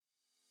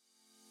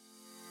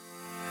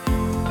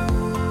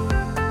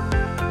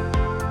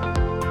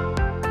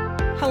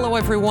Hello,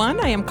 everyone.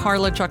 I am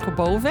Carla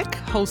Jakubovic,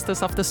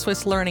 hostess of the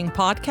Swiss Learning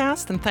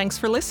Podcast, and thanks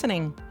for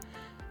listening.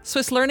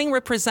 Swiss Learning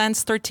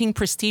represents 13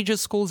 prestigious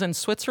schools in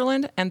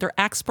Switzerland, and they're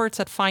experts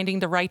at finding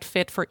the right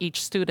fit for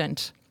each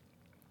student.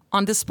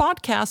 On this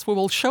podcast, we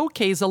will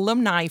showcase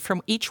alumni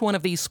from each one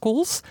of these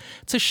schools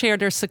to share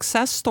their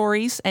success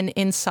stories and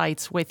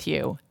insights with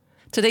you.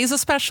 Today's a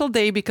special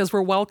day because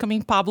we're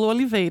welcoming Pablo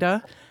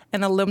Oliveira,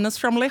 an alumnus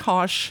from Les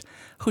Roches,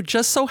 who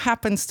just so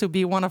happens to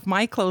be one of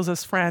my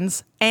closest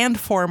friends and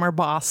former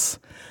boss.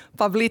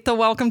 Pablito,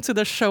 welcome to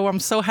the show. I'm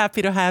so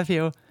happy to have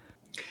you.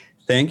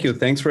 Thank you.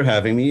 Thanks for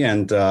having me.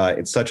 And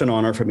it's such an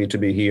honor for me to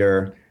be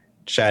here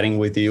chatting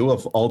with you,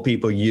 of all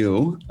people,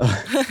 you.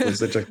 You're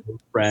such a good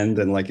friend.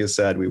 And like you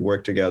said, we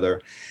work together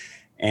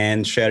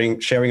and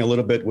sharing a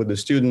little bit with the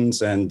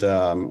students and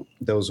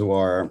those who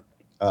are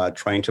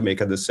trying to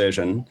make a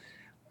decision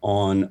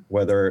on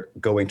whether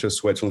going to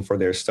Switzerland for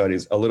their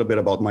studies, a little bit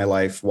about my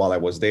life while I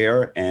was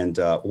there and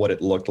what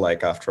it looked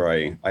like after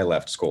I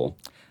left school.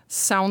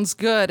 Sounds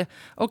good.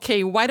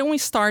 Okay, why don't we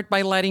start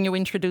by letting you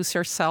introduce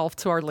yourself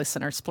to our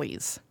listeners,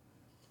 please?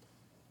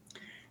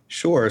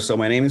 Sure. So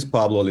my name is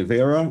Pablo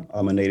Oliveira.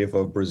 I'm a native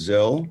of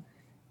Brazil,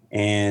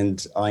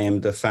 and I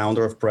am the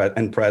founder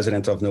and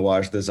president of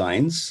Nuage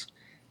Designs.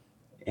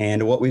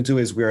 And what we do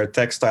is we're a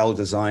textile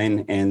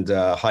design and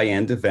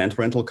high-end event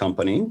rental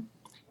company.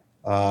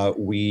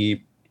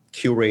 We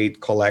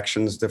curate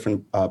collections,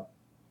 different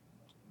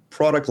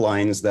product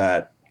lines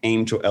that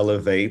aim to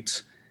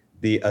elevate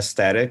the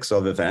aesthetics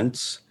of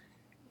events.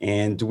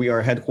 And we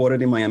are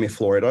headquartered in Miami,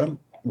 Florida.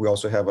 We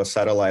also have a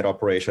satellite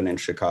operation in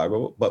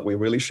Chicago, but we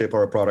really ship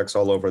our products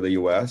all over the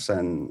US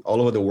and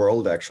all over the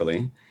world,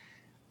 actually.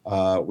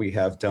 We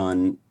have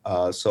done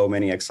so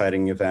many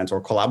exciting events or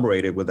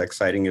collaborated with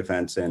exciting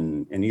events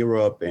in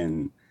Europe,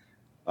 in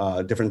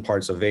different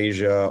parts of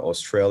Asia,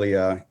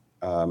 Australia,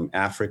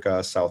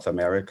 Africa, South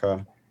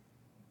America.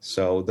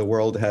 So the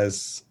world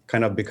has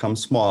kind of become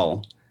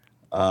small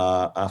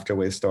after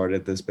we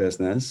started this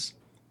business.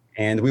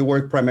 And we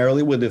work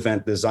primarily with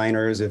event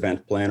designers,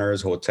 event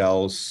planners,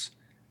 hotels,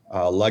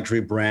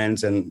 luxury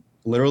brands, and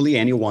literally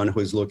anyone who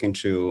is looking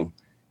to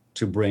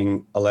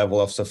bring a level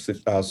of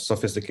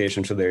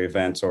sophistication to their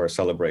events or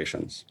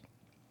celebrations.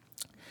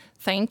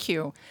 Thank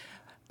you.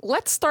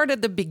 Let's start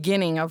at the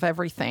beginning of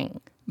everything.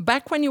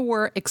 Back when you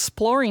were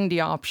exploring the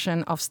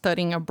option of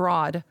studying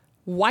abroad,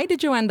 why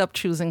did you end up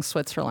choosing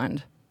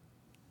Switzerland?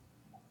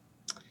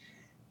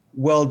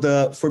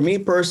 Well, for me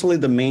personally,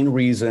 the main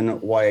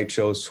reason why I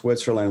chose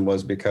Switzerland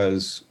was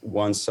because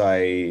once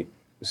I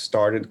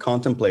started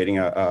contemplating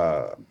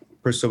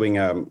pursuing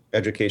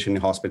education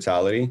in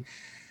hospitality,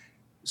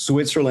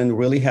 Switzerland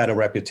really had a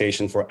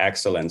reputation for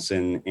excellence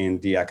in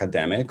the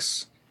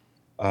academics.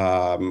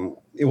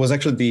 It was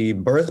actually the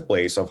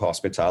birthplace of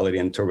hospitality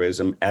and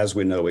tourism as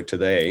we know it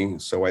today.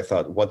 So I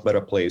thought, what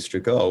better place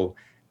to go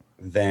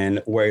than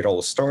where it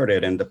all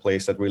started and the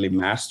place that really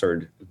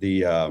mastered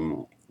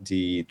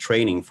the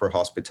training for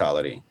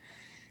hospitality.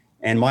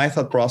 And my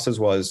thought process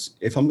was,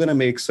 if I'm going to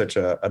make such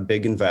a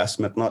big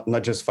investment,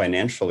 not just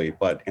financially,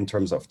 but in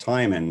terms of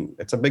time, and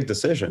it's a big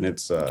decision.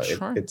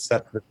 Sure. It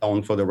sets the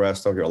tone for the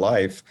rest of your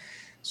life.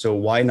 So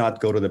why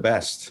not go to the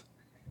best?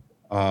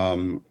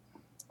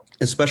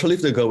 Especially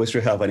if the goal is to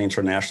have an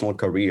international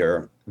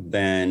career,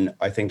 then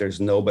I think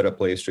there's no better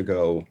place to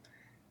go,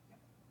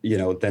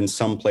 than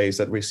some place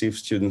that receives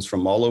students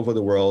from all over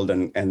the world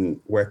and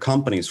where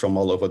companies from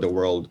all over the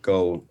world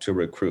go to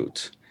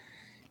recruit.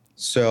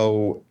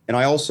 So, and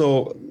I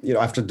also,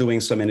 after doing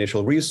some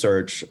initial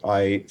research,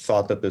 I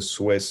thought that the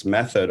Swiss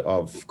method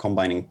of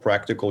combining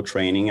practical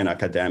training and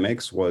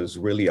academics was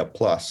really a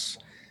plus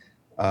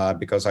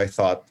because I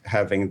thought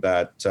having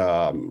that,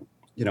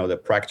 the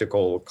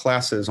practical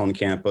classes on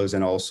campus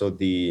and also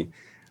the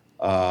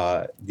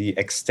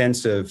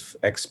extensive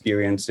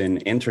experience in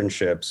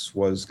internships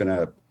was going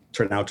to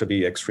turn out to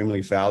be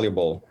extremely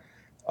valuable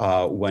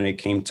when it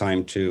came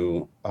time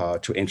to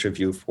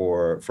interview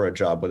for a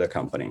job with a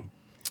company.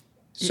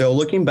 So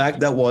looking back,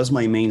 that was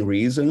my main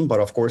reason. But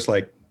of course,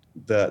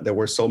 there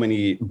were so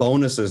many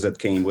bonuses that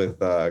came with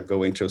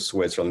going to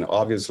Switzerland.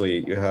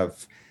 Obviously, you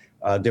have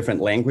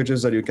different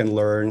languages that you can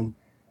learn.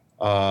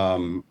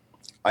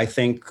 I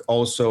think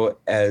also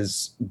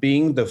as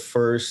being the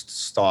first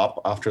stop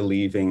after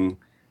leaving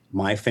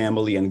my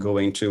family and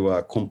going to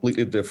a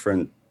completely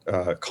different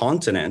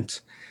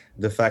continent,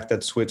 the fact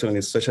that Switzerland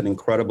is such an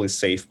incredibly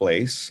safe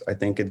place, I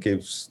think it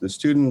gives the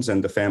students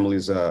and the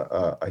families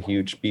a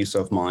huge peace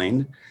of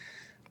mind.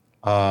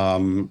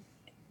 And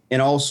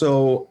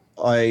also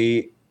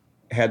I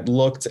had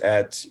looked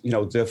at,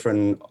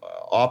 different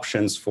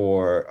options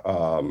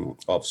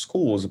of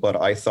schools, but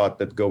I thought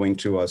that going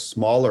to a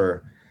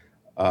smaller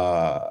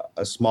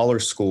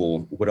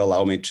school would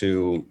allow me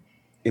to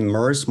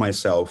immerse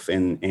myself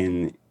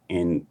in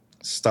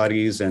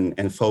studies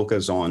and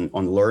focus on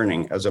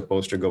learning as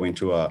opposed to going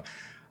to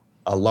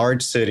a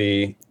large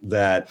city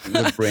that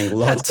would bring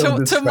lots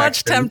of Too much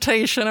distractions.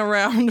 temptation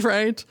around,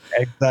 right?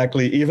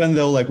 Exactly. Even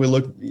though like we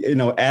look,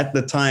 at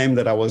the time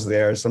that I was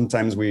there,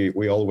 sometimes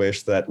we all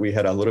wish that we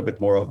had a little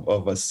bit more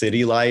of a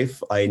city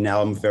life. I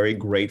now am very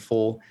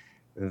grateful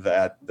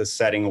that the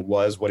setting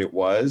was what it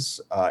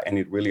was, and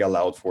it really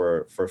allowed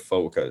for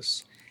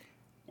focus.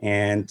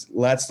 And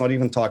let's not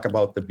even talk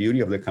about the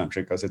beauty of the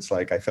country, because it's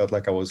like I felt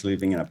like I was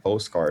living in a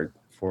postcard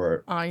I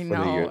for the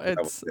know. years that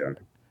I was there.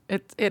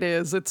 It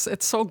is.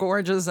 It's so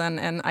gorgeous,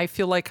 and I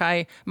feel like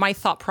my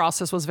thought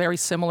process was very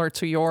similar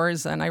to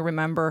yours. And I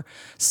remember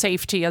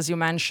safety, as you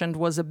mentioned,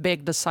 was a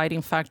big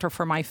deciding factor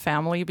for my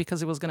family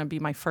because it was going to be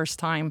my first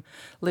time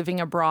living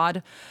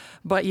abroad.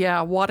 But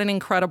yeah, what an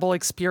incredible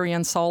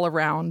experience all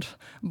around.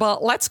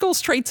 But let's go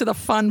straight to the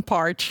fun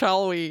part,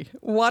 shall we?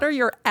 What are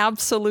your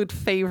absolute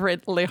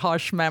favorite Les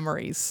Roches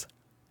memories?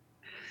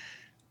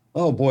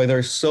 Oh boy,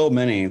 there's so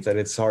many that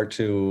it's hard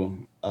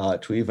to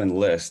even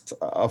list.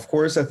 Of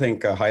course, I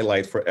think a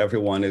highlight for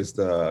everyone is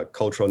the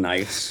cultural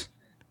nights.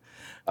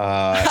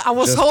 I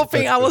was Just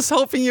hoping because I was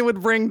hoping you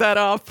would bring that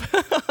up.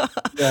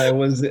 yeah,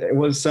 it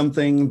was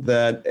something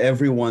that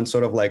everyone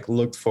sort of like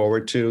looked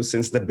forward to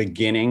since the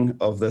beginning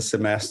of the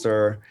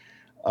semester.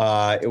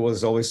 It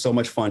was always so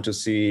much fun to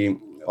see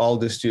all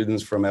the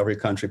students from every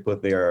country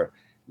put their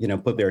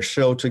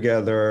show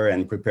together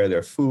and prepare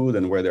their food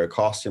and wear their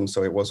costumes.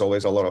 So it was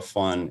always a lot of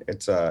fun.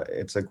 It's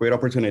a great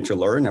opportunity to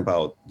learn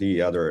about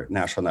the other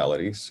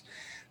nationalities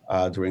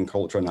during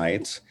culture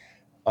nights.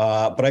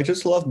 But I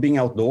just love being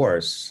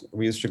outdoors.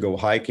 We used to go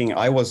hiking.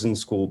 I was in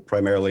school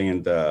primarily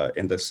in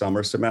the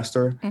summer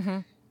semester,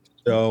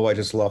 so I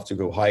just love to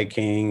go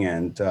hiking,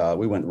 and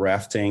we went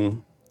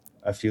rafting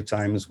a few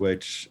times,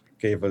 which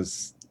gave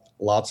us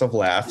lots of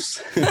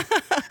laughs.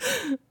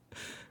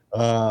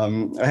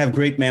 I have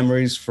great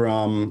memories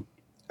from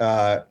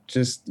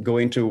just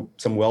going to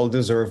some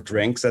well-deserved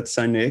drinks at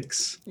Saint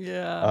Nick's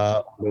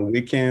Yeah. on the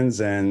weekends,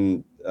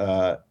 and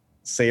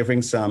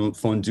savoring some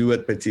fondue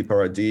at Petit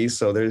Paradis.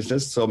 So there's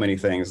just so many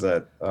things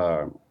that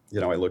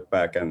I look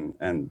back and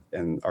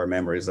are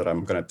memories that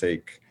I'm gonna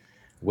take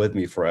with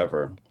me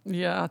forever.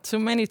 Yeah, too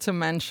many to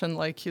mention,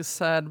 like you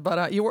said.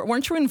 But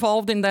weren't you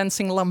involved in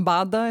dancing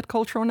lambada at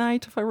Cultural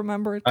Night, if I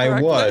remember it I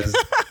correctly? was.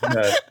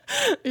 Yes.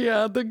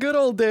 Yeah, the good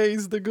old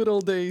days, the good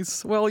old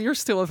days. Well, you're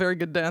still a very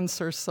good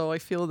dancer, so I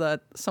feel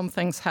that some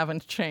things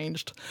haven't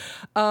changed.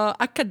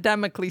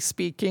 Academically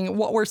speaking,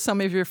 what were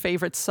some of your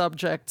favorite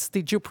subjects?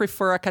 Did you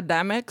prefer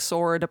academics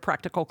or the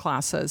practical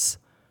classes?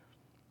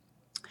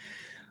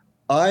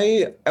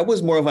 I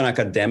was more of an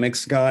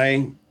academics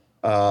guy,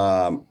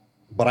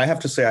 but I have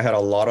to say I had a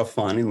lot of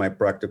fun in my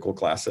practical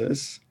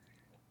classes.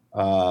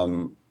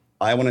 Um,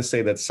 I want to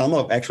say that some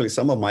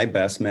of my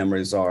best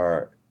memories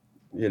are,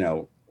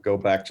 go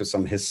back to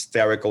some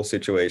hysterical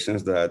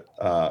situations that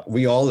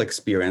we all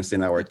experienced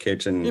in our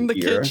kitchen In the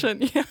year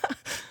kitchen, yeah.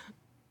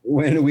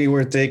 when we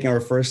were taking our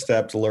first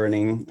steps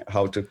learning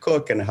how to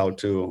cook and how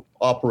to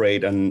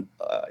operate an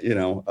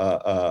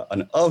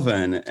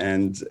oven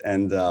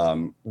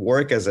and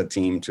work as a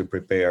team to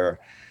prepare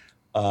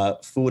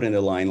food in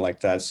the line like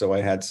that. So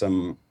I have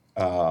some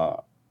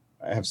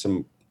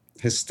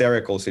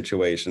hysterical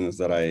situations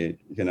that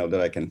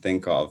I can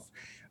think of.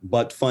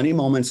 But funny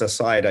moments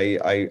aside,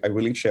 I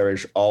really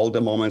cherish all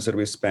the moments that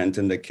we spent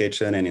in the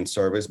kitchen and in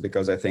service,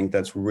 because I think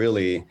that's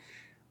really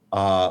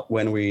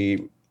when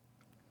we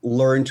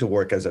learn to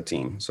work as a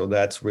team. So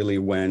that's really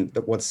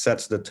what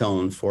sets the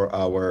tone for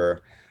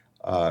our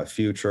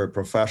future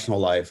professional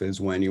life,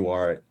 is when you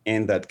are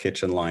in that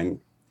kitchen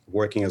line,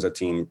 working as a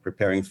team,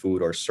 preparing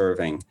food or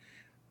serving.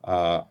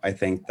 I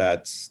think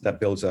that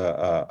builds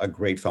a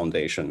great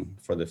foundation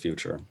for the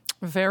future.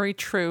 Very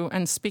true.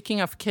 And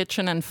speaking of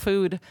kitchen and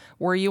food,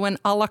 were you an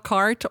a la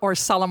carte or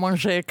salle à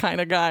manger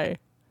kind of guy?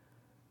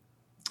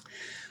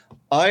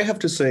 I have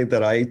to say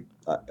that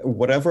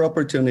whatever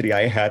opportunity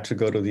I had to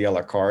go to the a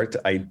la carte,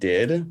 I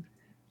did.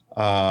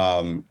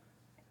 Um,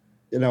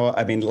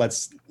 I mean,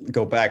 let's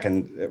go back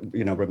and,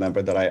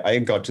 remember that I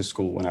got to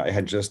school when I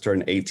had just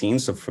turned 18.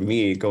 So for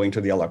me, going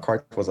to the a la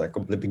carte was like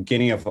the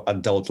beginning of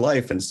adult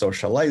life and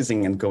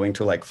socializing and going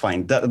to like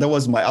that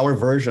was our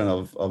version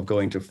of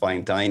going to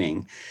fine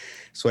dining.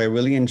 So I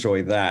really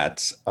enjoyed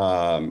that.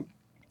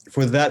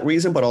 For that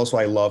reason, but also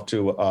I love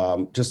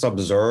to just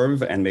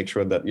observe and make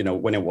sure that,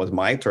 when it was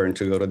my turn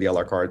to go to the a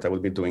la carte, I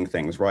would be doing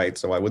things right.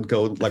 So I would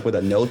go like with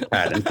a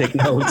notepad and take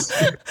notes,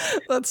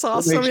 That's to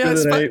awesome. make sure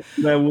Yes, but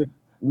that I would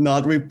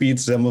not repeat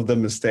some of the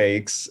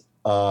mistakes.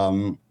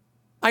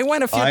 I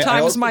went a few I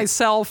times also,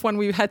 myself when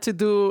we had to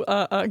do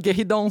a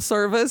guéridon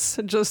service,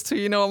 just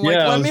to, I'm like,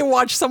 yeah, let me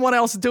watch someone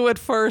else do it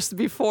first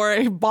before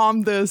I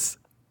bomb this.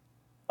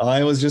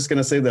 I was just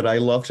gonna say that I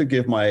love to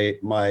give my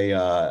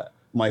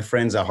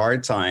friends a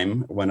hard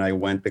time when I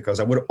went, because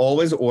I would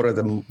always order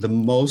the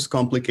most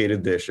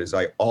complicated dishes.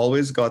 I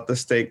always got the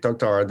steak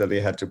tartare that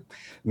they had to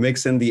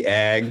mix in the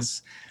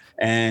eggs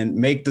and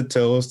make the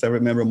toast. I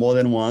remember more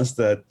than once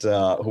that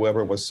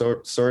whoever was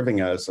serving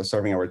us, or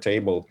serving our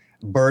table,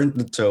 burnt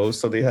the toast,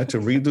 so they had to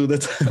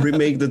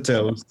remake the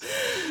toast.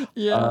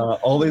 Yeah.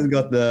 Always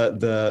got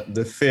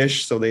the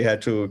fish, so they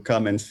had to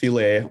come and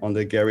fillet on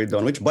the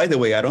gueridon. Which, by the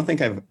way, I don't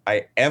think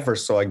I ever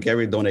saw a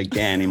gueridon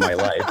again in my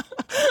life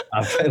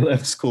after I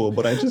left school.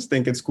 But I just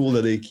think it's cool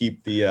that they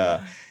keep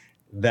the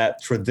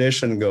that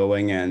tradition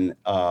going, and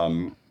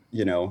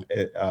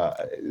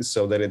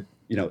so that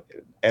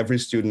every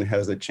student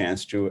has a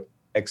chance to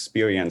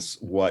experience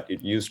what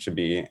it used to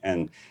be,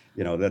 and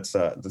that's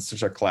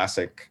such a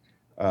classic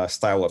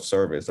style of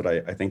service that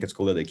I think it's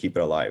cool that they keep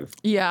it alive.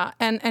 Yeah,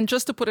 and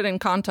just to put it in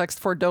context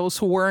for those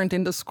who weren't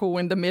in the school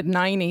in the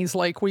mid-90s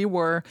like we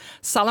were,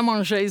 Salle à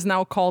Manger is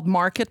now called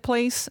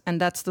Marketplace,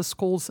 and that's the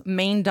school's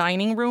main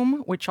dining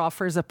room, which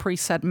offers a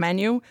preset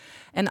menu,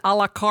 and à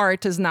la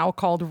carte is now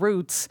called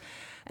Roots.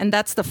 And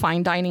that's the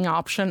fine dining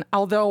option.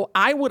 Although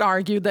I would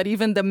argue that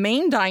even the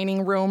main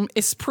dining room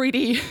is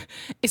pretty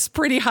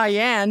high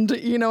end.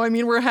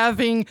 We're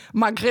having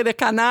magret de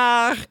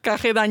canard,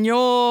 carré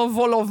d'agneau,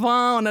 vol au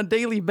vent on a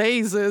daily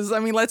basis.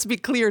 Let's be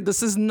clear.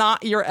 This is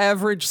not your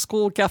average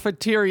school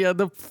cafeteria.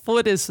 The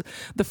food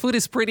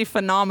is pretty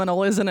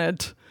phenomenal, isn't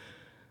it?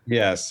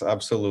 Yes,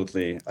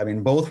 absolutely.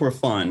 Both were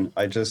fun.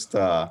 I just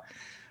thought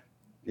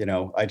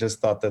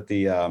that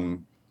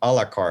the a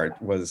la carte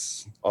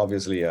was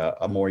obviously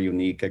a more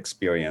unique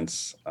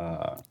experience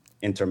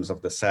in terms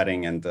of the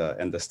setting and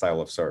the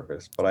style of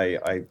service. But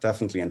I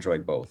definitely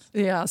enjoyed both.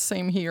 Yeah,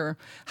 same here.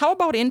 How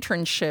about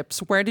internships?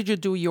 Where did you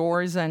do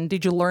yours, and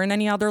did you learn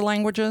any other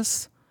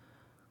languages?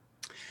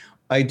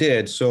 I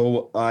did.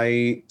 So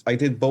I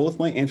did both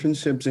my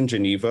internships in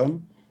Geneva,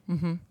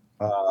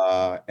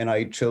 and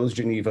I chose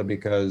Geneva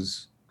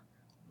because,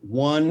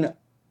 one,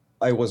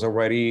 I was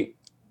already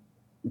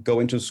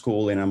going to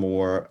school in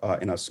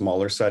in a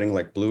smaller setting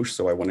like Bluche,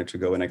 so I wanted to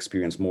go and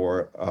experience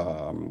more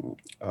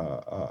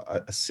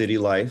a city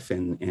life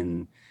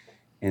in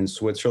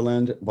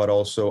Switzerland. But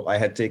also, I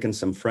had taken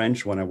some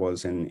French when I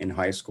was in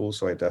high school,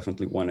 so I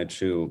definitely wanted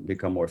to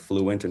become more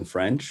fluent in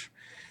French.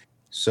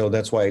 So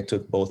that's why I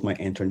took both my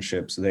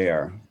internships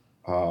there.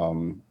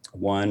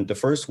 The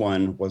first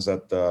one was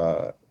at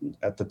the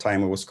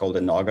time it was called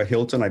the Naga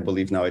Hilton. I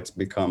believe now it's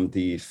become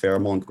the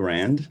Fairmont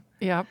Grand.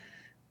 Yeah.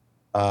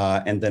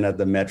 And then at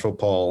the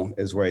Metropole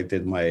is where I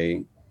did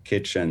my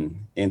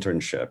kitchen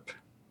internship,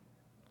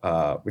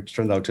 which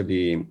turned out to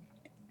be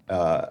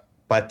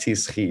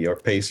pâtisserie or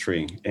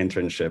pastry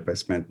internship. I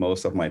spent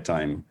most of my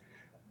time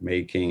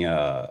making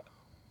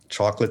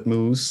chocolate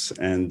mousse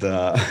and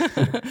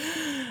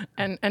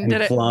and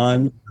did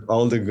flan,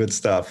 all the good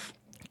stuff.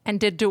 And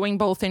did doing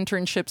both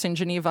internships in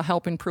Geneva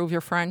help improve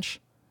your French?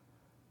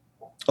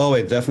 Oh,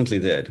 it definitely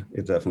did.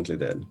 It definitely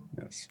did.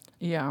 Yes.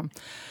 Yeah.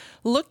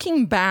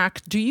 Looking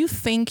back, do you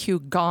think you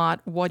got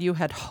what you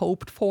had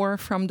hoped for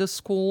from the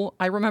school?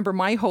 I remember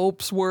my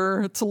hopes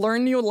were to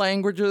learn new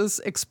languages,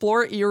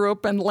 explore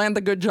Europe, and land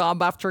a good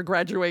job after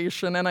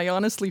graduation. And I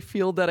honestly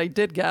feel that I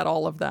did get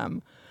all of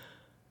them.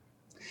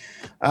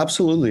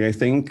 Absolutely. I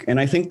think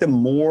the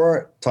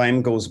more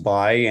time goes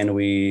by and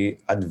we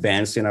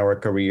advance in our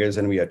careers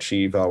and we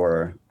achieve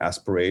our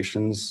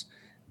aspirations,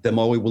 the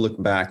more we will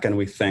look back and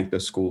we thank the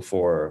school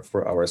for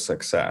our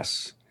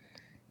success.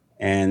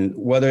 And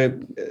whether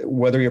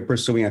you're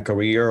pursuing a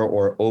career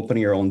or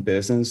opening your own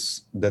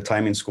business, the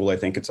time in school, I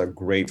think it's a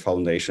great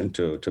foundation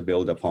to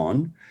build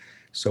upon.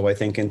 So I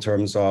think in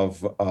terms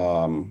of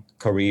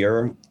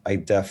career, I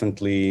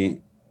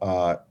definitely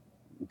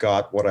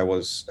got what I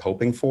was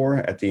hoping for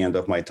at the end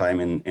of my time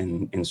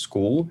in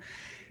school.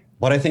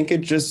 But I think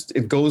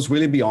it goes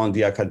really beyond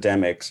the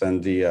academics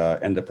and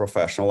the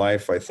professional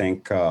life. I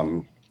think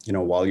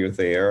while you're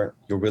there,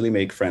 you really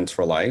make friends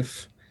for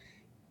life.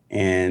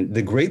 And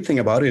the great thing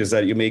about it is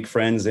that you make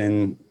friends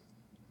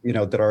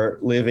that are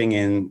living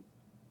in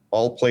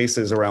all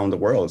places around the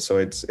world. So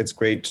it's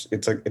great.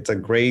 It's a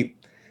great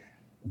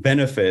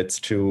benefit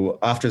to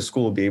after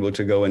school be able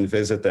to go and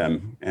visit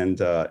them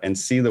and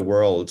see the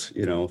world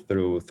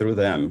through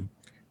them.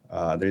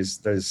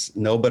 There's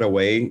no better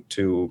way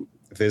to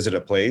visit a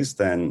place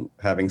than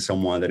having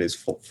someone that is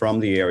from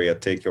the area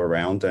take you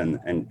around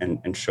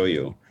and show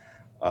you,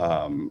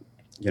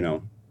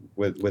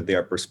 with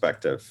their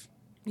perspective.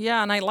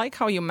 Yeah, and I like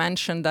how you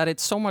mentioned that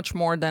it's so much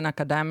more than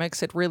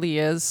academics. It really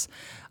is.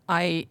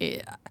 I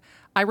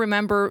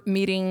remember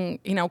meeting,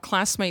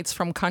 classmates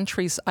from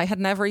countries I had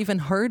never even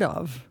heard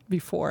of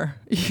before,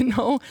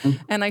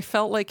 and I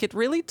felt like it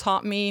really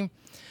taught me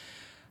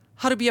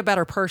how to be a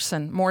better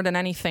person more than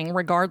anything,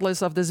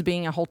 regardless of this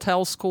being a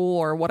hotel school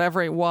or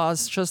whatever it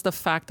was. Just the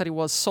fact that it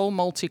was so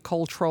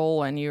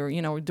multicultural and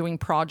you're, doing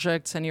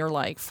projects and you're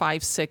like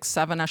 5, 6,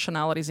 7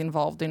 nationalities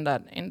involved in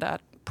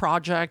that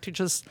project. You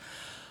just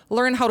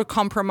learn how to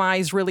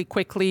compromise really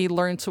quickly,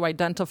 learn to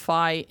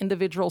identify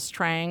individual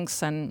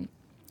strengths, and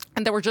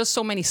there were just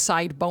so many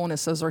side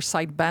bonuses or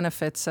side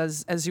benefits,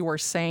 as you were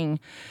saying.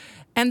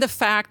 And the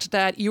fact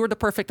that you were the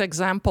perfect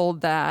example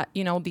that,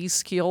 these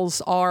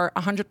skills are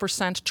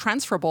 100%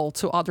 transferable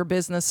to other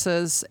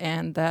businesses,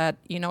 and that,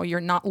 you're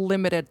not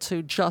limited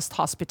to just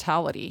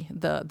hospitality.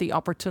 The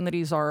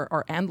opportunities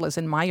are endless,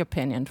 in my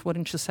opinion,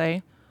 wouldn't you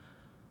say?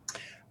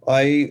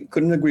 I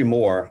couldn't agree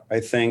more. I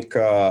think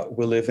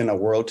we live in a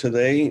world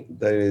today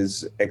that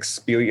is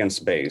experience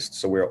based.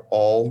 So we're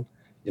all,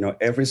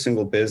 every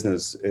single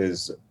business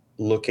is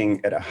looking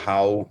at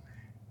how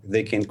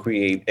they can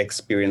create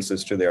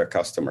experiences to their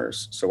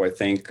customers. So I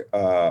think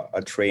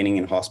a training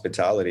in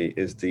hospitality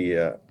is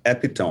the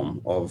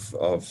epitome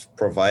of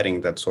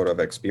providing that sort of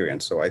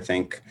experience. So I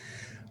think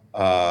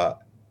uh,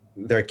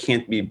 there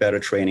can't be better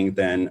training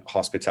than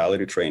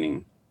hospitality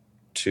training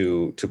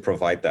to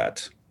provide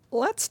that.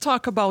 Let's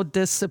talk about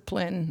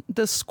discipline.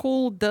 The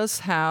school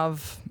does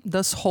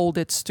hold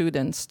its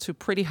students to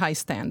pretty high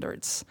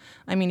standards.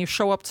 I mean, you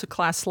show up to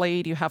class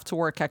late, you have to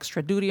work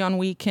extra duty on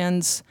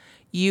weekends.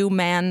 You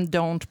men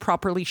don't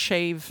properly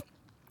shave.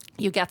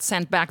 You get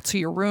sent back to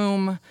your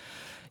room.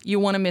 You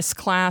want to miss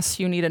class,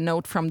 you need a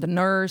note from the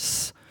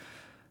nurse.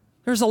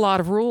 There's a lot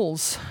of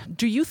rules.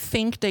 Do you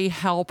think they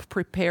help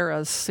prepare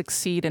us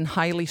succeed in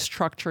highly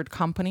structured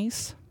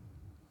companies?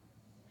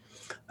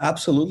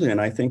 Absolutely.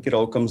 And I think it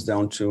all comes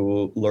down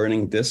to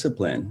learning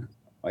discipline.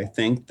 I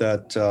think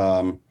that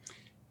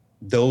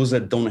those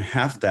that don't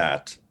have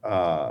that,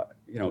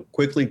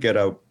 quickly get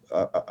a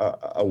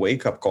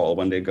wake up call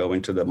when they go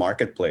into the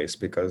marketplace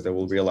because they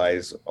will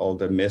realize all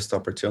the missed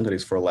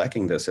opportunities for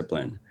lacking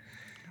discipline.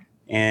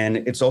 And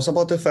it's also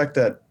about the fact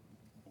that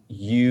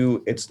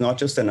it's not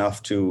just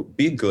enough to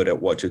be good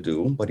at what you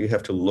do, but you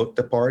have to look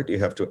the part, you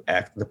have to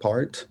act the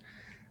part.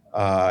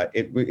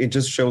 It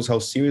just shows how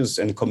serious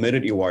and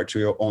committed you are to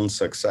your own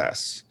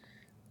success.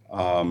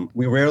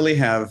 We rarely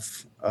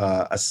have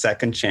a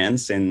second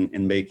chance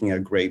in making a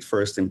great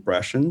first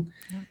impression.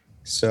 Yeah.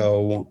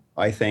 So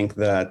I think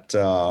that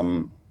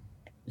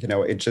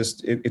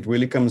it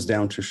really comes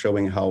down to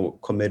showing how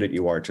committed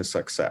you are to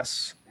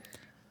success.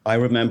 I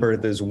remember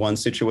there's one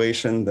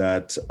situation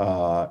that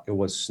it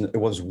was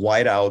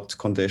whiteout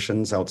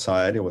conditions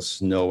outside. It was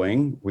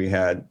snowing. We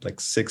had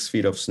like 6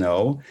 feet of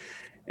snow,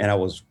 and I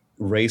was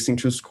racing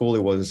to school.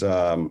 It was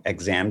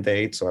exam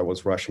date, so I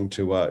was rushing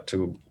to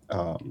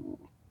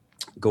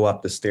go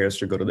up the stairs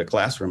to go to the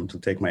classroom to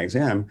take my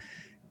exam.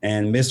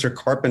 And Mr.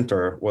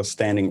 Carpenter was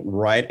standing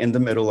right in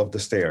the middle of the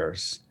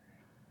stairs.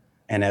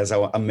 And as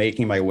I'm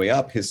making my way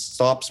up, he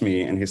stops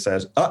me and he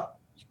says,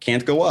 you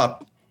can't go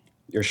up.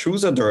 Your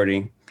shoes are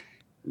dirty.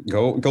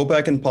 Go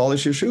back and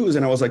polish your shoes.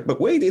 And I was like, but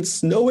wait, it's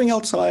snowing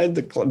outside.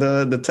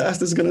 The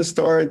test is going to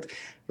start.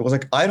 It was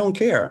like, I don't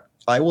care.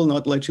 I will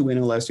not let you in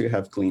unless you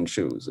have clean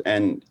shoes.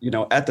 And,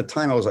 at the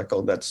time I was like,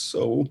 oh, that's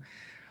so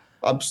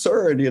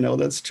absurd.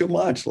 That's too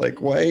much.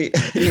 Like, why,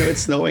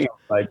 it's snowing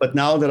outside. But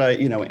now that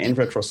in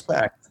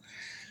retrospect,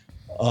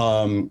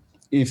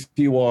 if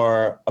you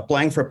are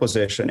applying for a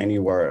position and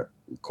you are,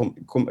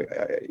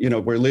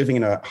 we're living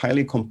in a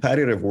highly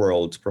competitive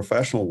world,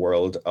 professional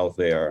world out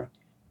there.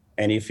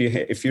 And if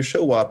you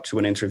show up to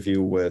an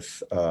interview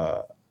with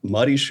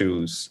muddy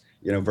shoes,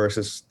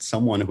 versus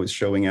someone who's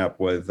showing up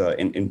with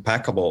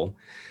impeccably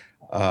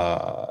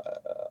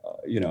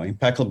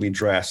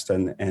dressed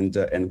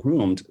and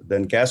groomed,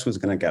 then guess who's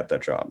going to get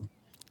that job?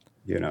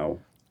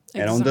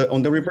 Exactly. And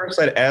on the reverse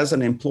side, as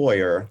an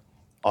employer,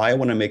 I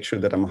want to make sure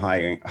that I'm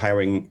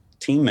hiring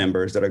team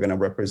members that are going to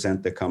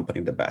represent the company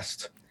the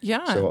best.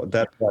 Yeah. So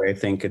that's why I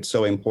think it's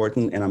so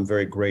important, and I'm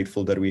very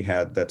grateful that we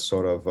had that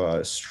sort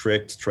of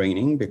strict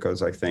training,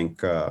 because I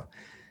think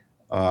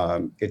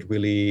it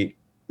really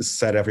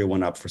set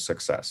everyone up for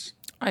success.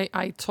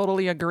 I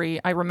totally agree.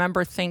 I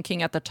remember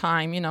thinking at the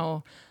time,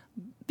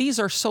 these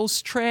are so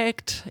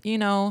strict,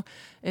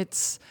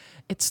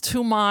 it's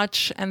too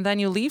much. And then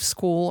you leave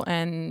school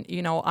and,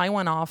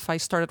 I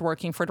started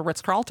working for the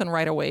Ritz-Carlton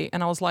right away.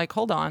 And I was like,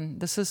 hold on,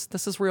 this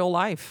is real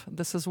life.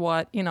 This is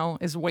what,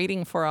 is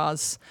waiting for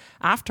us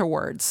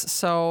afterwards.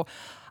 So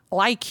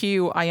like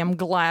you, I am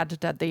glad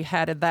that they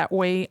had it that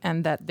way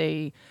and that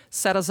they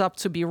set us up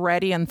to be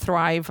ready and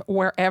thrive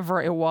wherever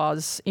it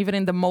was. Even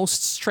in the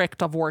most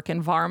strict of work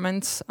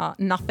environments,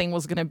 nothing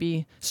was going to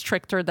be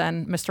stricter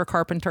than Mr.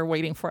 Carpenter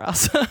waiting for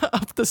us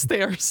up the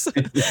stairs.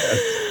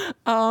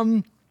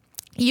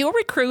 You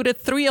recruited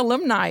 3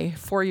 alumni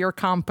for your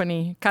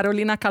company: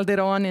 Carolina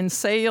Calderon in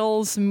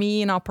sales,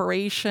 me in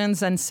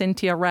operations, and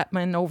Cynthia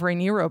Redman over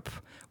in Europe.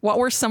 What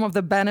were some of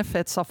the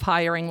benefits of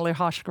hiring Les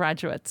Roches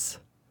graduates?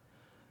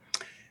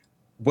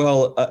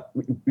 Well,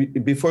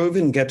 before we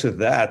even get to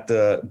that,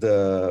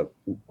 the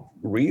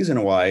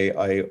reason why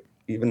I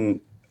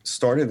even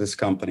started this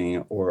company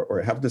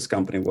or have this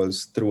company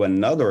was through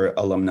another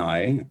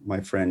alumni, my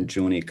friend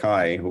Junie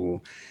Kai,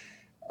 who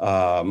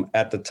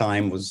at the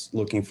time was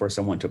looking for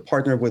someone to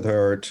partner with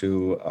her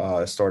to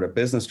start a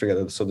business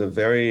together. So the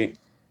very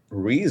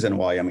reason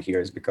why I'm here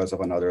is because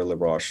of another Les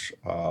Roches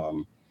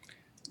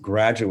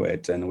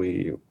graduate, and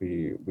we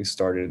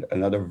started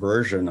another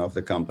version of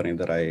the company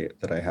that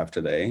I have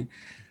today.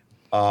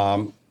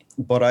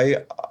 But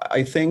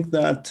I think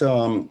that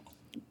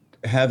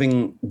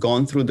having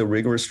gone through the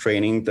rigorous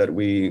training that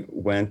we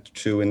went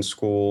to in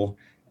school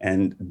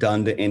and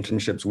done the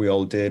internships we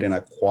all did and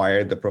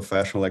acquired the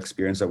professional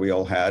experience that we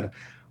all had,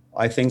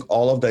 I think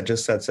all of that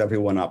just sets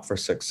everyone up for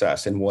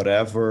success in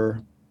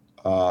whatever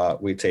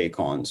we take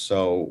on.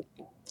 So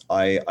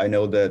I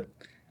know that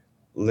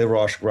Les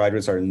Roches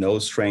graduates are no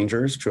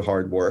strangers to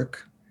hard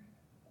work.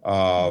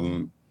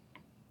 And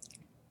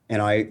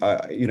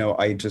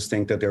I just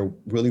think that they're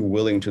really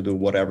willing to do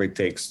whatever it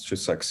takes to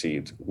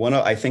succeed.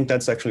 I think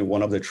that's actually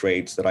one of the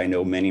traits that I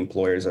know many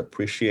employers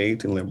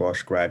appreciate in Les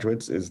Roches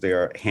graduates is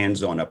their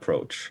hands-on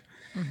approach.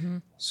 Mm-hmm.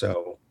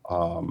 So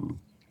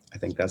I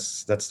think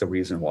that's the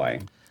reason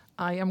why.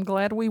 I am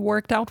glad we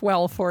worked out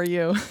well for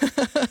you.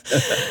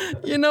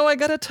 I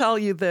got to tell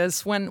you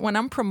this. When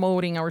I'm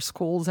promoting our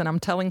schools and I'm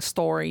telling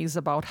stories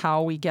about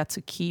how we get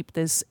to keep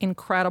this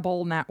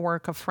incredible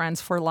network of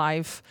friends for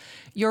life,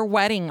 your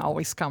wedding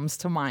always comes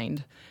to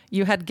mind.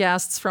 You had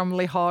guests from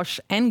Les Roches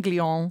and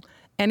Glion,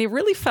 and it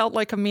really felt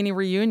like a mini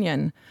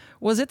reunion.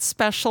 Was it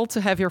special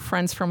to have your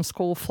friends from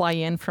school fly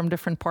in from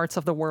different parts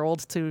of the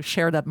world to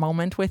share that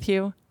moment with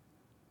you?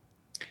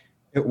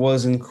 It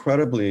was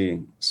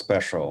incredibly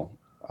special.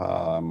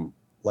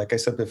 Like I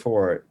said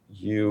before,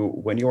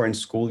 when you are in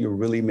school, you're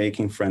really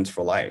making friends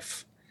for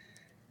life.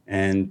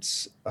 And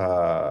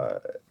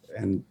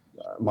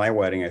my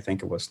wedding, I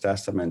think it was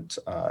testament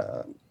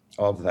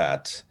of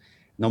that.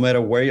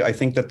 I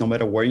think that no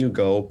matter where you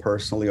go,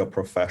 personally or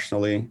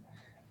professionally,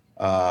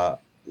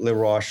 Les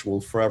Roches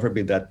will forever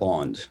be that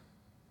bond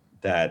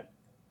that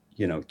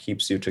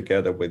keeps you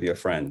together with your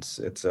friends.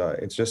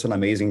 It's just an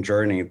amazing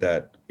journey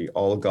that we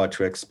all got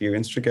to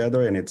experience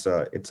together, and it's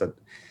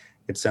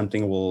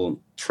something we'll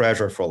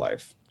treasure for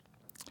life.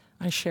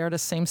 I share the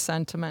same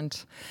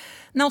sentiment.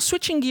 Now,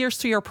 switching gears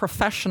to your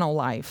professional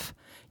life,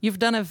 you've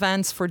done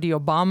events for the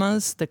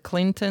Obamas, the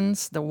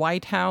Clintons, the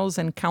White House,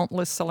 and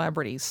countless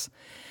celebrities.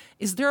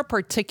 Is there a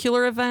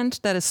particular event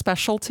that is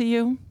special to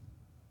you?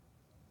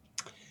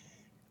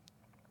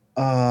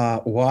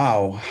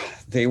 Wow.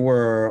 They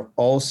were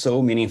all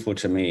so meaningful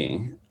to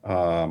me.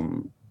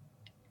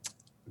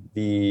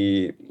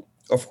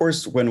 Of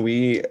course, when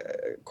we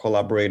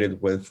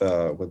collaborated with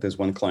this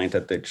one client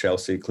at the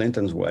Chelsea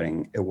Clinton's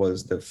wedding, it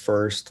was the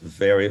first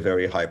very,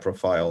 very high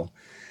profile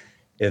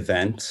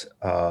event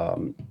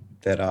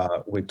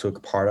that we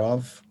took part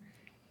of.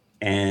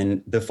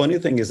 And the funny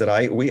thing is that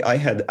I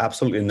had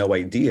absolutely no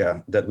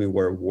idea that we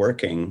were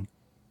working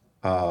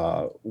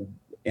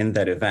in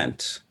that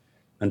event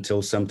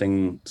until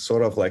something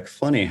sort of like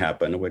funny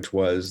happened, which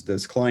was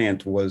this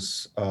client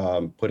was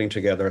putting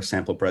together a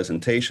sample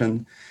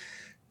presentation,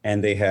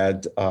 and they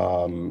had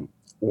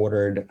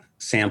ordered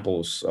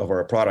samples of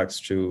our products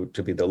to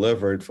be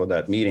delivered for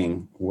that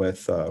meeting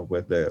with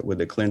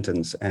the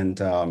Clintons. And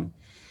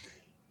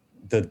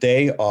the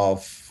day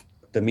of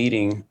the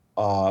meeting,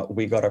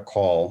 we got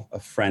a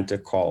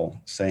frantic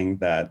call, saying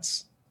that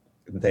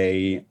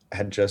they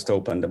had just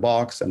opened the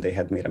box and they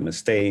had made a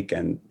mistake,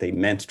 and they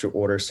meant to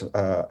order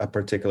a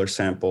particular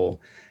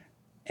sample,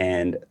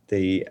 and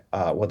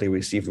what they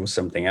received was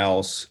something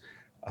else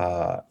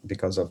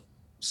because of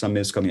some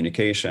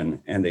miscommunication.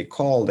 And they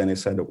called and they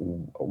said,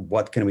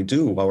 what can we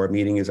do? Our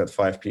meeting is at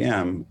 5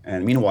 p.m.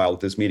 And meanwhile,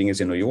 this meeting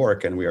is in New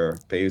York and we are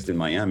based in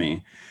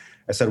Miami.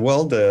 I said,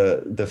 well,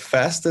 the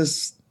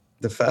fastest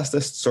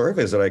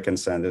service that I can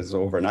send is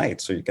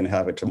overnight, so you can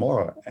have it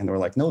tomorrow. And they're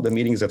like, no, the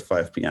meeting is at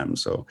 5 p.m.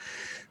 So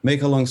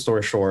make a long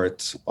story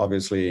short,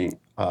 obviously,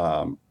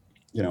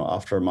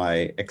 after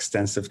my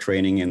extensive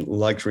training in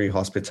luxury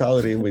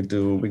hospitality, we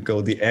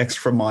go the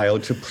extra mile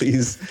to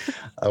please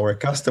our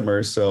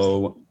customers.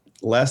 So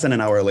less than an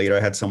hour later, I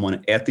had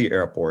someone at the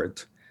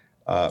airport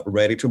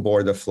ready to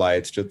board the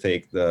flight to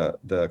take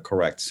the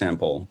correct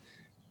sample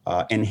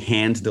and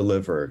hand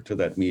deliver to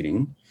that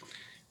meeting.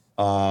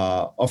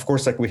 Of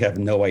course, we have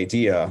no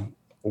idea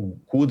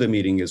who the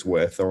meeting is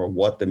with or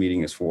what the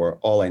meeting is for.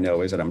 All I know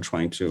is that I'm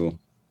trying to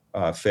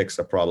fix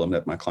a problem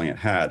that my client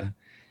had.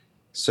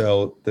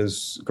 So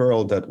this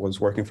girl that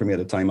was working for me at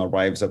the time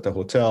arrives at the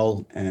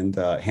hotel and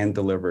hand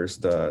delivers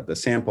the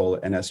sample.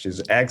 And as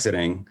she's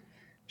exiting,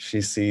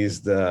 she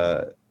sees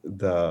the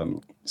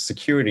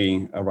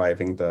security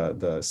arriving,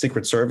 the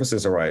Secret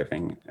Services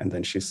arriving, and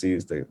then she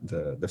sees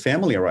the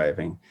family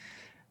arriving.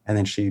 And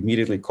then she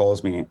immediately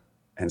calls me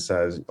and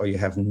says, oh, you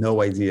have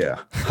no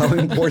idea how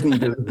important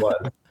this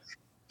was.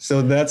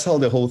 So that's how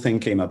the whole thing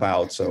came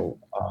about. So,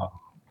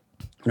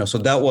 so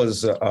that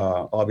was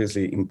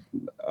obviously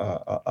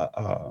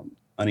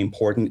an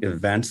important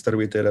event that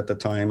we did at the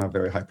time, a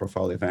very high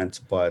profile event,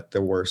 but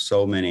there were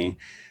so many.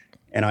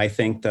 And I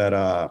think that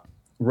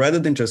rather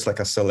than just like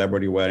a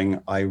celebrity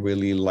wedding, I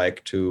really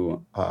like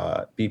to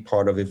be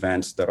part of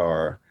events that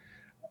are,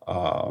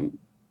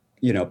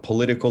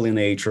 political in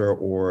nature,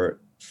 or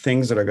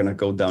things that are going to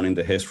go down in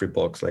the history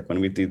books. Like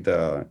when we did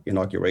the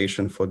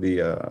inauguration for the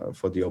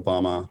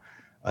Obama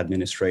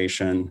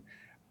administration,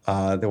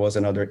 there was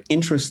another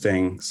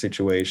interesting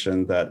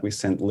situation that we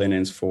sent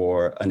linens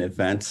for an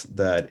event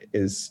that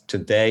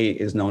today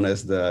is known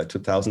as the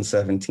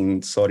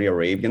 2017 Saudi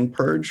Arabian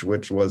Purge,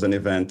 which was an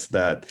event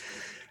that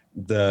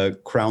the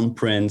Crown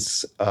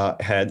Prince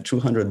had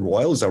 200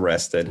 royals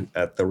arrested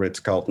at the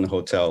Ritz-Carlton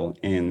Hotel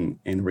in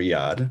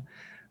Riyadh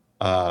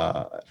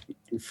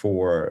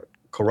for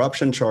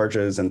corruption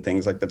charges and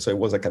things like that. So it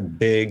was like a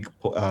big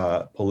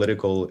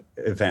political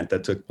event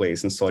that took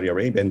place in Saudi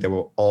Arabia, and they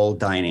were all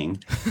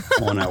dining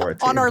on our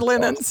table. On our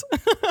linens.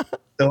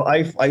 So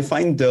I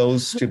find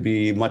those to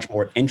be much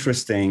more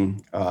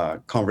interesting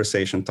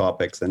conversation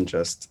topics than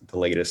just the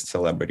latest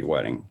celebrity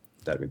wedding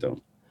that we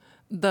do.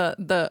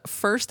 The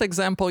first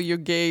example you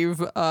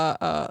gave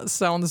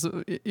sounds,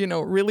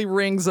 really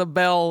rings a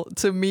bell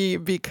to me,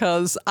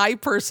 because I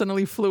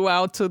personally flew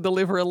out to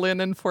deliver a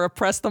linen for a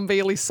Preston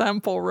Bailey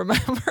sample,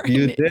 remember?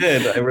 You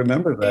did. I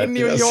remember that. In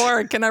New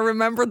York. And I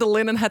remember the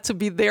linen had to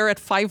be there at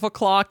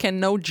 5:00. And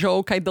no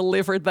joke, I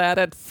delivered that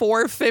at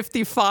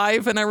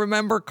 4:55. And I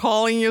remember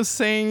calling you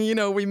saying,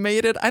 we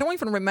made it. I don't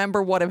even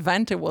remember what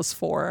event it was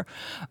for.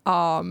 It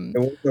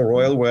was a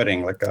royal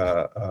wedding, like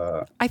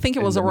I think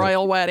it was a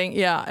royal wedding.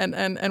 Yeah.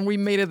 And we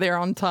made it there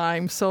on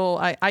time. So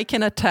I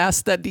can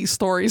attest that these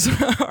stories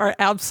are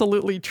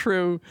absolutely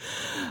true.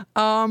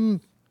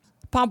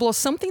 Pablo,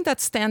 something that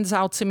stands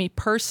out to me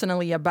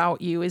personally about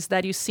you is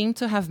that you seem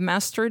to have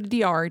mastered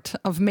the art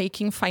of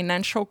making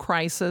financial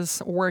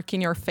crisis work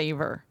in your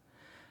favor.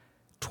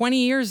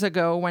 20 years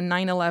ago, when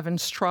 9/11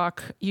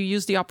 struck, you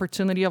used the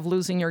opportunity of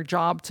losing your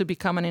job to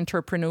become an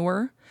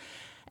entrepreneur.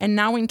 And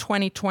now in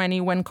 2020,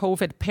 when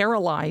COVID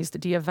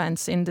paralyzed the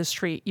events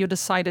industry, you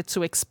decided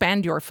to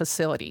expand your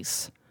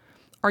facilities.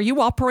 Are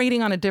you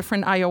operating on a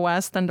different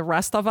iOS than the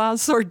rest of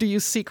us, or do you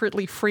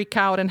secretly freak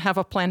out and have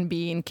a plan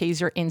B in case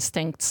your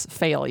instincts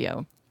fail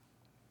you?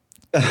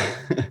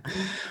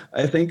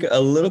 I think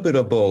a little bit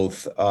of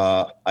both.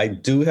 I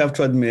do have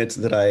to admit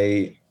that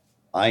I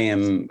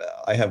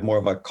have more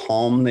of a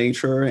calm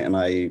nature, and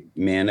I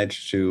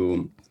manage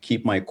to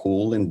keep my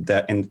cool in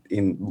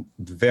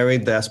very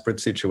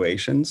desperate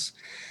situations.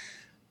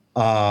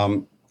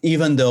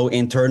 Even though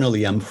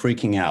internally I'm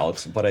freaking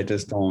out, but I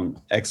just don't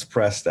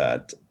express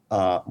that.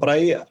 But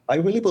I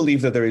really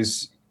believe that there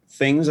is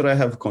things that I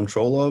have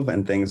control of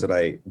and things that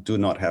I do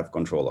not have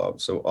control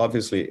of. So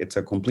obviously it's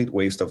a complete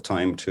waste of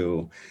time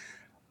to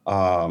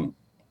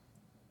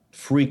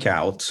freak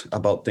out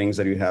about things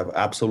that you have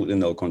absolutely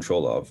no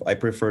control of. I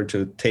prefer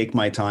to take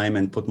my time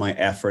and put my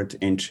effort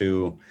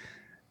into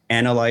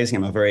analyzing.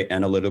 I'm a very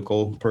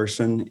analytical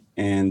person,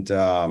 and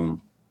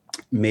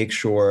make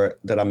sure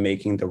that I'm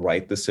making the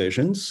right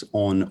decisions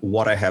on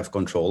what I have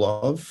control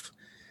of.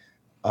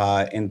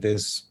 In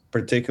this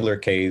particular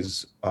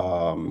case,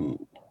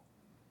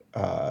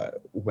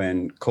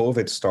 when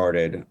COVID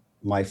started,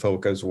 my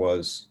focus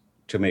was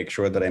to make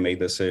sure that I made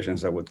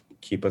decisions that would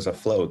keep us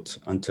afloat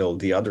until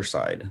the other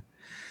side.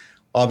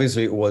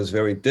 Obviously, it was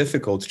very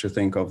difficult to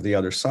think of the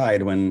other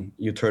side when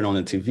you turn on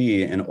the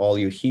TV and all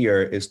you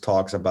hear is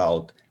talks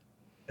about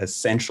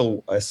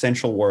essential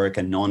work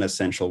and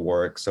non-essential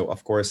work. So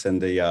of course, in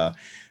the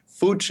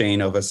food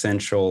chain of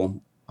essential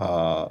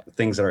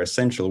things that are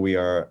essential, we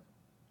are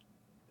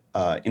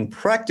in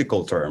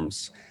practical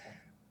terms,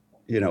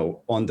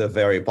 on the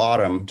very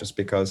bottom, just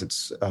because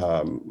it's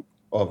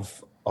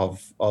of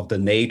the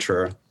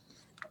nature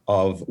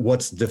of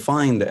what's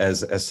defined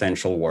as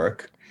essential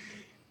work.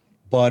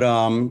 But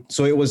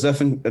so it was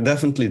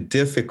definitely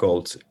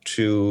difficult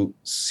to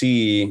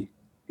see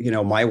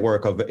my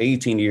work of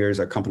 18 years,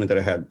 a company that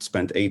I had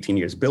spent 18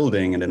 years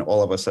building, and then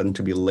all of a sudden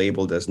to be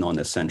labeled as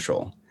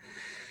non-essential.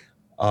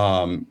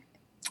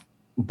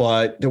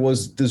 But there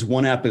was this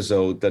one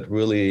episode that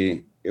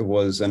really, it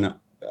was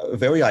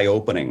very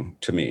eye-opening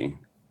to me,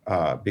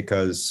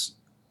 because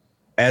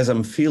as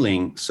I'm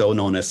feeling so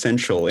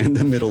non-essential in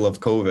the middle of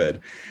COVID,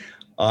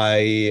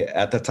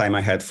 at the time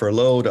I had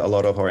furloughed a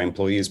lot of our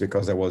employees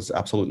because there was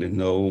absolutely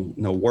no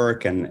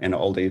work, and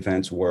all the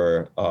events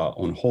were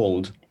on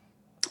hold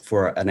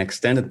for an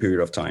extended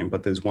period of time.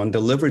 But there's one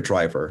delivery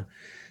driver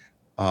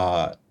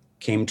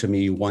came to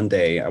me one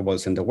day. I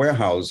was in the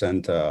warehouse,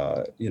 and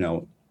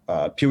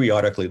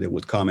periodically they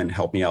would come and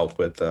help me out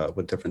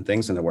with different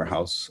things in the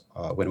warehouse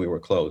when we were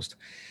closed.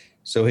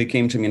 So he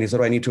came to me and he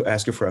said, I need to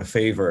ask you for a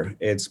favor.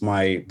 It's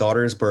my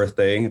daughter's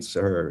birthday.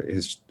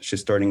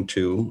 She's turning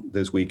 2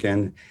 this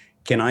weekend.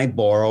 Can I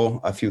borrow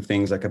a few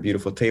things, like a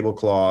beautiful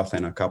tablecloth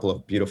and a couple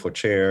of beautiful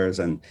chairs,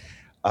 and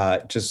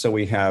just so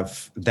we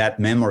have that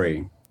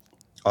memory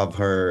of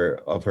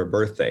her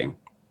birthday?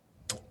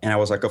 And I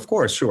was like, of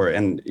course, sure.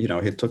 And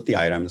he took the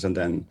items, and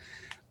then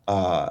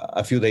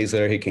a few days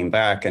later he came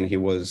back and he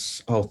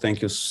was, oh,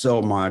 thank you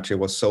so much. It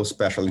was so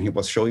special. And he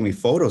was showing me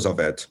photos of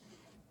it.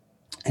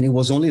 And it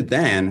was only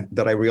then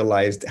that I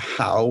realized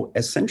how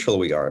essential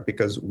we are,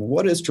 because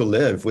what is to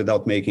live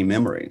without making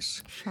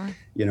memories? Sure.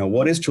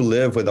 What is to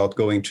live without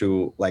going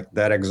to like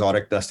that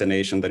exotic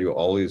destination that you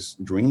always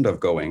dreamed of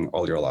going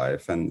all your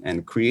life,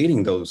 and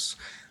creating those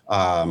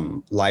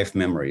life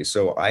memories.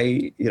 So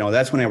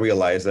that's when I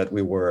realized that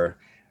we were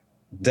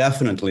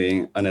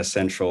definitely an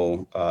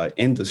essential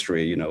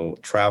industry.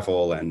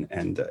 Travel and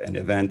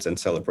events and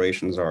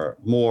celebrations are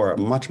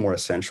much more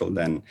essential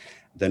than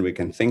we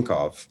can think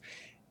of.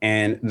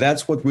 And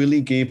that's what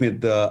really gave me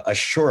the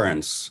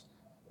assurance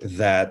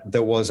that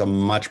there was a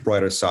much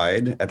brighter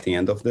side at the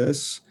end of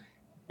this.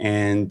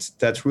 And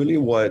that's really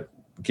what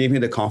gave me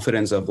the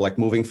confidence of like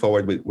moving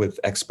forward with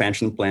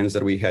expansion plans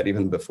that we had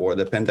even before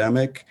the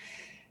pandemic.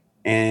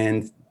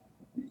 And,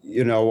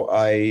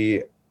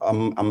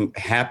 I'm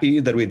happy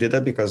that we did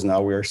that, because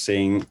now we're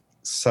seeing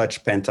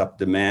such pent up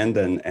demand,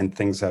 and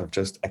things have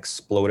just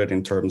exploded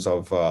in terms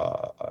of,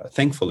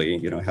 thankfully,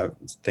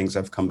 things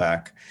have come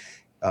back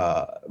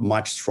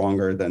much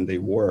stronger than they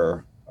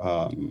were.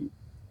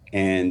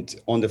 And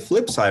on the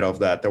flip side of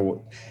that,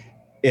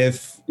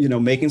 if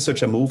making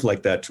such a move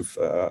like that to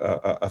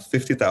a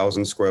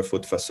 50,000 square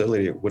foot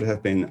facility would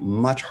have been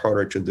much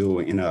harder to do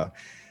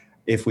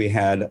if we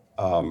had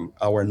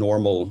our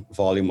normal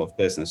volume of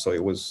business. So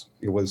it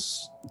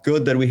was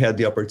good that we had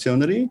the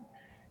opportunity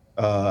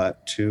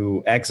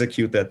to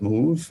execute that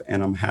move,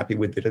 and I'm happy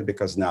we did it,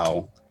 because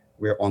now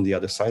we're on the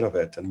other side of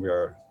it, and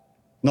we're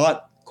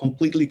not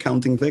completely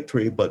counting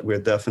victory, but we're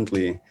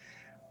definitely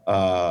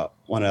on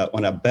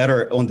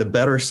the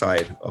better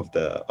side of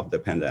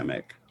the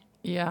pandemic.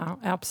 Yeah,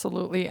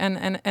 absolutely.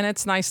 And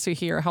it's nice to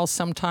hear how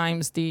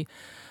sometimes the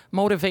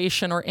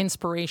motivation or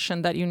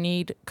inspiration that you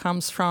need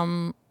comes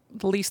from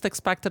the least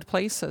expected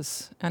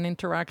places, an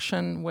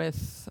interaction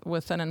with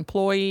an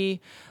employee,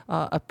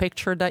 a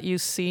picture that you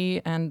see.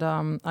 And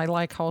I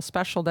like how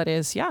special that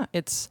is. Yeah,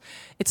 it's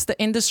the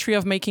industry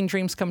of making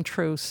dreams come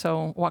true.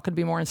 So what could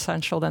be more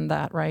essential than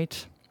that,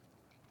 right?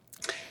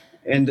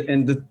 And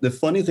the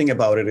funny thing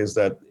about it is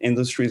that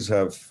industries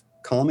have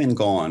come and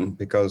gone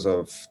because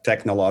of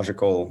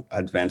technological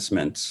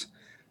advancements.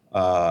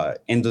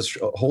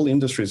 Whole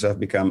industries have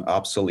become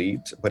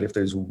obsolete. But if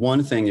there's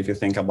one thing, if you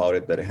think about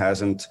it, that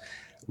hasn't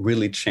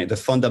really changed, the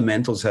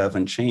fundamentals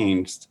haven't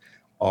changed,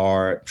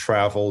 are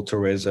travel,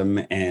 tourism,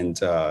 and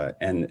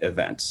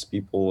events.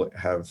 People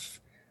have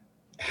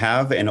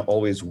and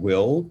always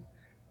will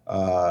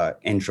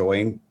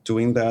enjoy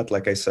doing that.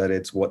 Like I said,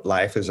 it's what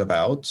life is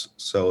about.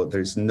 So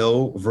there's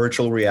no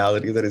virtual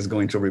reality that is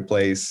going to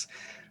replace,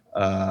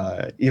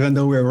 even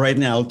though we're right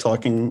now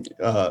talking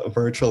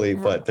virtually,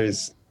 but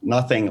there's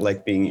nothing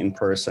like being in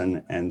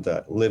person and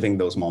living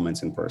those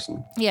moments in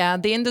person. Yeah,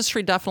 the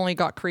industry definitely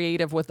got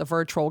creative with the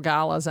virtual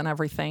galas and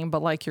everything,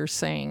 but like you're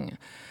saying,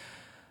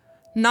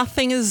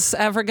 nothing is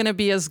ever going to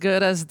be as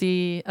good as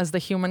the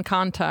human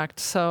contact.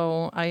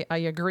 So I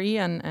agree,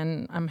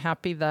 and I'm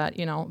happy that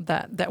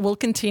that will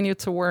continue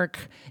to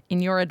work in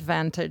your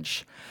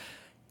advantage.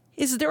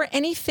 Is there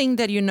anything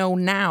that you know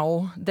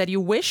now that you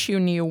wish you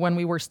knew when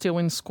we were still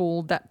in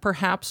school that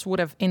perhaps would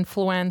have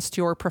influenced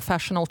your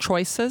professional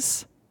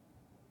choices?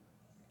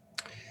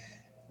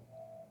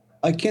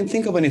 I can't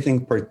think of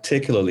anything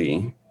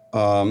particularly.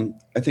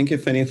 I think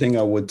if anything,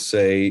 I would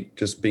say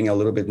just being a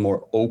little bit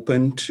more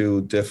open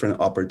to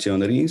different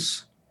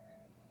opportunities.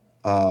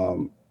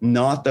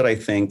 Not that I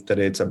think that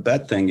it's a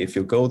bad thing if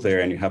you go there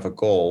and you have a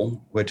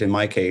goal, which in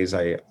my case,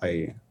 I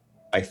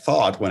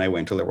thought when I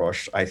went to Les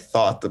Roches, I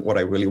thought that what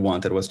I really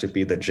wanted was to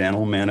be the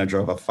general manager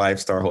of a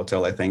 5-star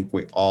hotel. I think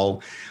we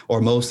all,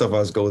 or most of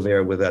us, go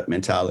there with that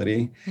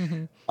mentality.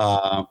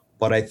 Mm-hmm.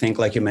 But I think,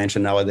 like you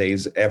mentioned,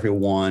 nowadays,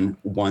 everyone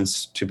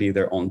wants to be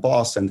their own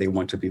boss and they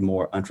want to be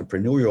more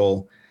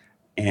entrepreneurial.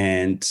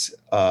 And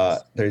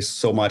there's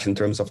so much in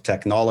terms of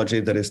technology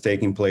that is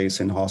taking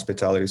place in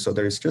hospitality. So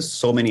there's just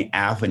so many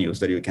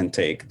avenues that you can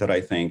take that I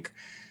think,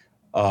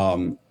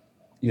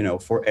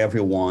 for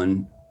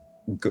everyone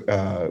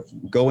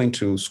going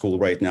to school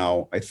right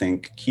now, I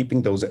think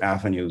keeping those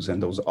avenues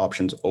and those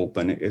options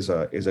open is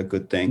a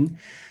good thing.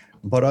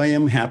 But I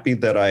am happy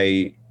that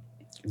I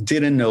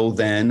didn't know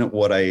then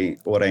what I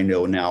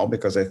know now,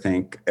 because I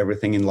think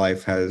everything in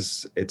life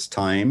has its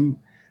time,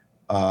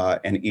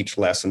 and each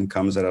lesson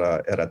comes at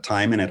a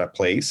time and at a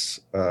place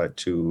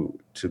to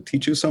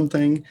teach you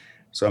something.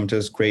 So I'm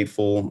just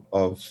grateful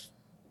of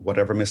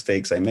whatever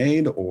mistakes I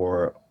made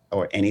or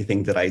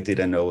anything that I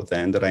didn't know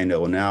then that I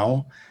know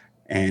now,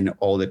 and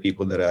all the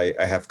people that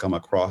I have come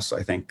across.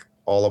 I think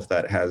all of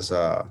that has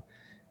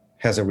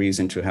a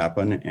reason to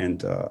happen,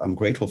 and I'm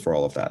grateful for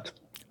all of that.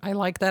 I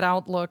like that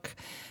outlook.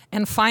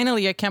 And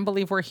finally, I can't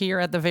believe we're here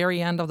at the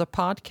very end of the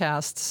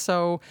podcast.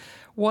 So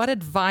what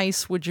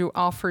advice would you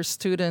offer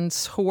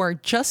students who are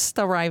just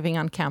arriving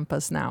on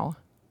campus now?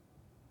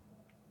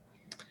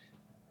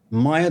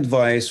 My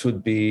advice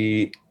would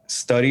be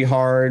study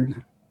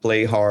hard,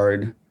 play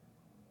hard,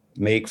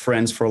 make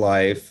friends for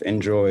life,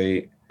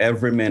 enjoy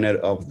every minute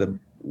of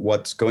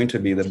what's going to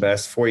be the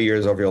best 4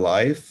 years of your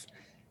life.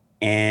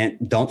 And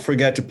don't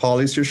forget to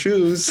polish your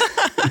shoes.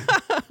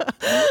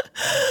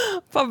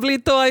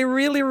 Pablito, I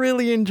really,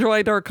 really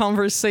enjoyed our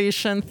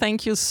conversation.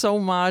 Thank you so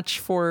much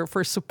for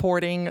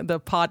supporting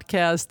the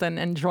podcast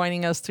and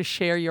joining us to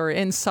share your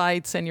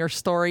insights and your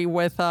story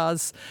with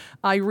us.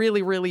 I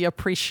really, really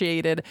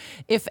appreciate it.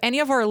 If any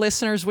of our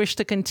listeners wish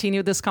to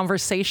continue this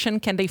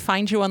conversation, can they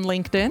find you on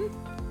LinkedIn?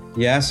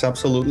 Yes,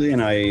 absolutely.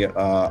 And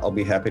I'll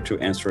be happy to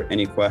answer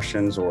any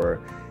questions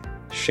or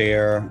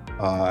share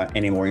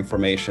any more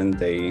information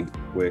they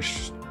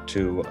wish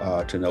to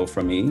know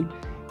from me.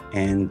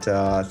 And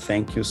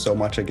thank you so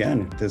much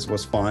again. This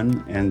was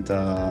fun, and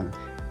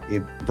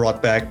it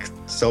brought back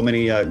so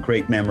many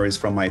great memories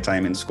from my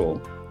time in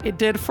school. It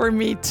did for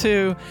me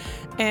too.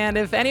 And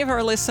if any of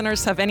our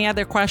listeners have any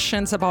other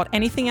questions about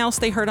anything else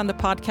they heard on the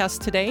podcast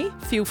today,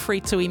 feel free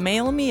to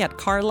email me at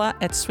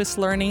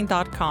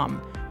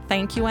carla@swisslearning.com.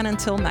 Thank you, and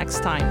until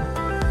next time.